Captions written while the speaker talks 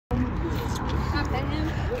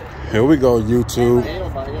Here we go, YouTube.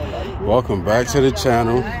 Welcome back to the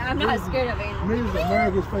channel. I'm not scared of animals. Me is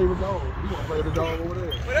America's favorite dog. You want to play the dog over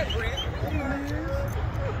there?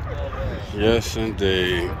 Yes,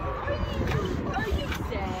 indeed.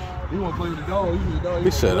 You want to play with the dog? You the dog.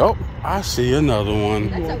 He said, "Oh, I see another one."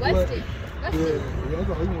 That's a Westie. Yeah, that's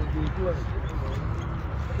all he wants to do is play.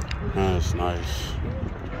 That's nice.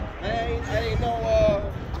 I ain't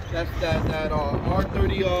know that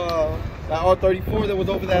R30 that R34 that was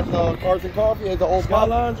over that Cars and Coffee is the old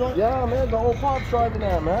Skyline joint? Yeah, man, the old pop's driving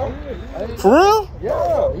that, man. For real?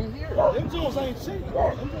 Yeah, he's here. Them Jones ain't cheap.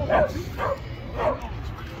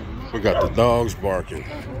 We got the dogs barking.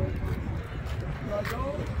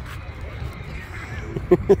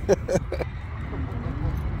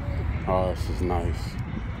 Oh, this is nice.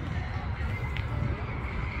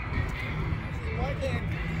 Why can't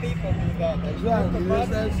people do that? Exactly, that's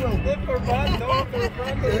that simple. Good for fun, dog for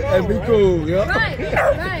fun. And be cool, yeah. Right,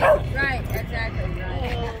 exactly, right.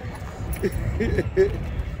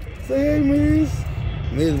 Say hey, Miz.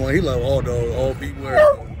 Miz, man, he love all dogs, all people.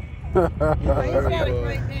 He's got a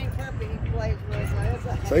great Dane puppy he plays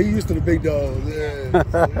with. So he used to the big dogs, yeah.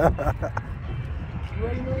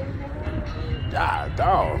 God,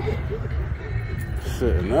 dog.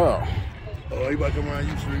 Sitting up. Oh, he about to come around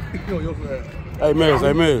you, street. Yo, your side. Hey, Miz.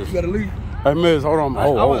 Hey, Miz. You gotta leave. Hey, Miz. Hold on. I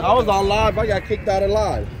was on live. I got kicked out of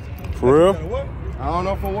live. For real? What? I don't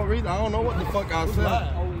know for what reason. I don't know what the fuck I said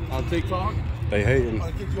on TikTok. They hating.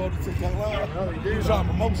 I kicked you off the TikTok live. You trying to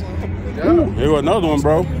promote something. Here go another one,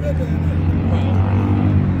 bro.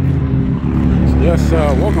 Yes,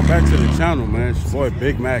 welcome back to the channel, man. It's your boy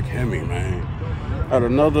Big Mac Hemi, man. At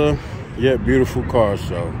another yet beautiful car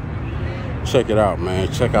show. Check it out,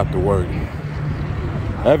 man. Check out the work.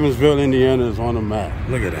 Evansville, Indiana is on the map.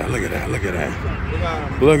 Look at that, look at that, look at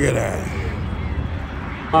that. Look at that.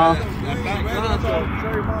 Huh?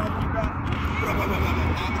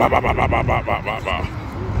 Ba, ba, ba, ba, ba, ba, ba, ba, ba.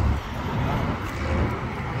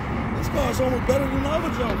 This car's almost better than the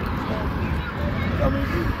other jump.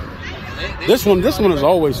 This one is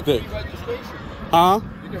always thick. Huh?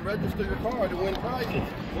 You can register your car to win prizes.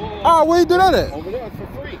 Oh, where you do that at? Over there, it's for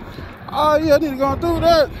free. Oh, yeah, I need to go do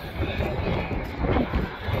that.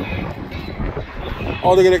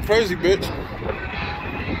 Oh, look at that crazy bitch.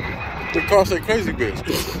 The car say crazy bitch.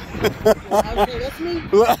 Okay, that's me.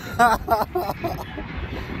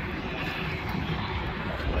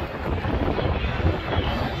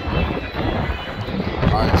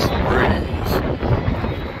 Nice breeze.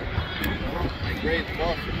 Great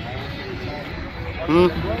coffee, Hmm?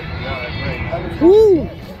 man. Woo!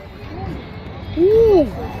 Woo!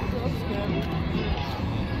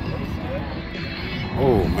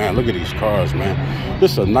 Oh man, look at these cars, man.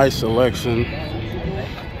 This is a nice selection.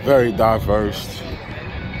 Very diverse.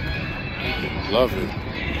 Love it.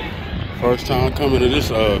 First time coming to this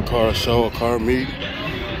car show, a car meet.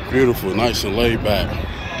 Beautiful, nice and laid back.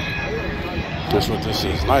 That's what this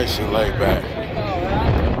is, nice and laid back.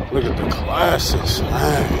 Look at the classics,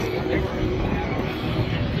 man.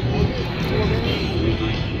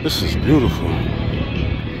 This is beautiful.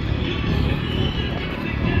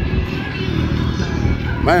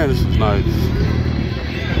 Man, this is nice.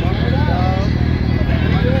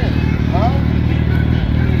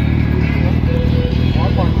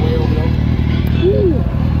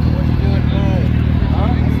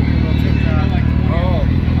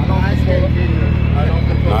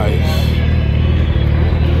 Nice.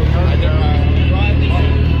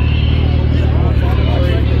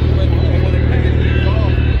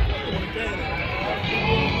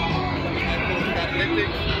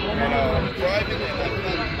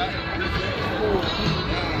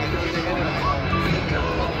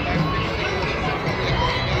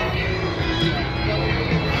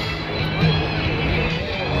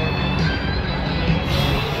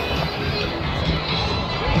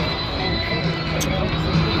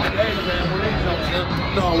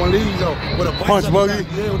 No, one of these though, with a bike. Punch buggy?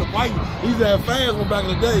 Yeah, with a bike. He used to have fans from back in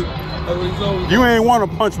the day. You ain't want a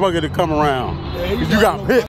punch buggy to come around. Yeah, You got pit.